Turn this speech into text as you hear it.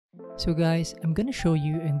So guys, I'm gonna show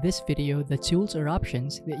you in this video the tools or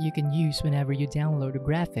options that you can use whenever you download a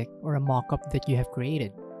graphic or a mockup that you have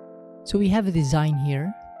created. So we have a design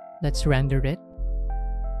here. Let's render it.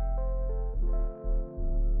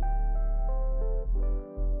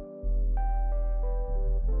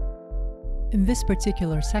 In this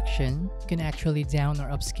particular section, you can actually down or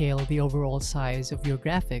upscale the overall size of your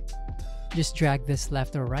graphic. Just drag this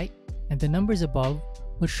left or right, and the numbers above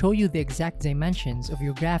will show you the exact dimensions of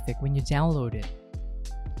your graphic when you download it.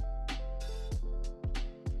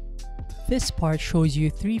 This part shows you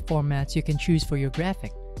 3 formats you can choose for your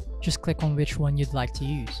graphic. Just click on which one you'd like to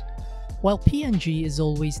use. While PNG is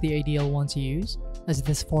always the ideal one to use, as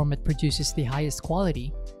this format produces the highest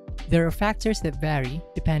quality, there are factors that vary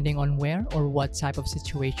depending on where or what type of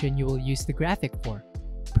situation you will use the graphic for.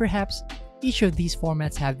 Perhaps each of these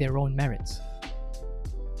formats have their own merits.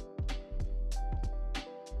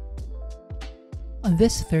 On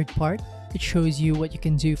this third part, it shows you what you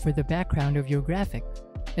can do for the background of your graphic.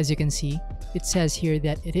 As you can see, it says here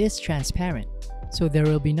that it is transparent, so there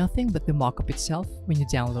will be nothing but the mockup itself when you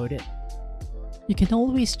download it. You can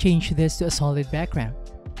always change this to a solid background,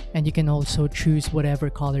 and you can also choose whatever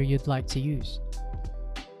color you'd like to use.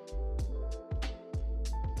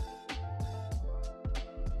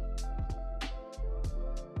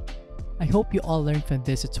 I hope you all learned from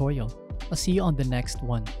this tutorial. I'll see you on the next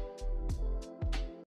one.